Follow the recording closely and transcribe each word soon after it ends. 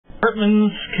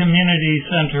Hartman's Community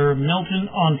Centre, Milton,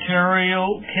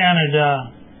 Ontario,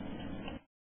 Canada.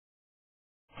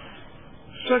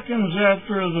 Seconds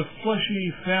after the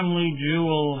fleshy family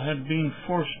jewel had been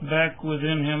forced back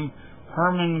within him,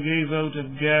 Hartman gave out a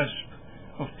gasp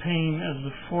of pain as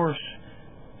the force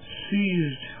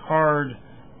seized hard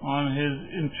on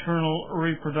his internal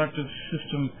reproductive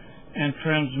system and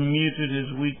transmuted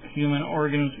his weak human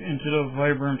organs into the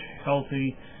vibrant,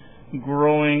 healthy,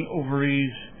 growing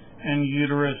ovaries and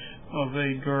uterus of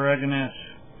a dragoness.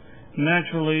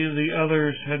 Naturally, the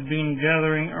others had been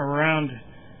gathering around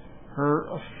her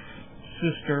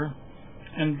sister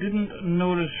and didn't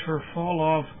notice her fall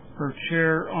off her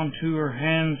chair onto her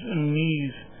hands and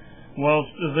knees,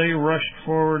 whilst they rushed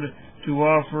forward to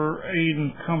offer aid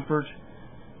and comfort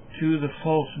to the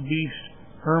false beast.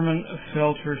 Herman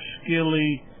felt her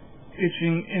scaly,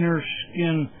 itching inner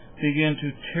skin begin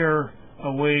to tear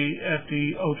away at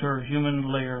the outer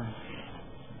human layer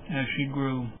as she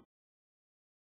grew.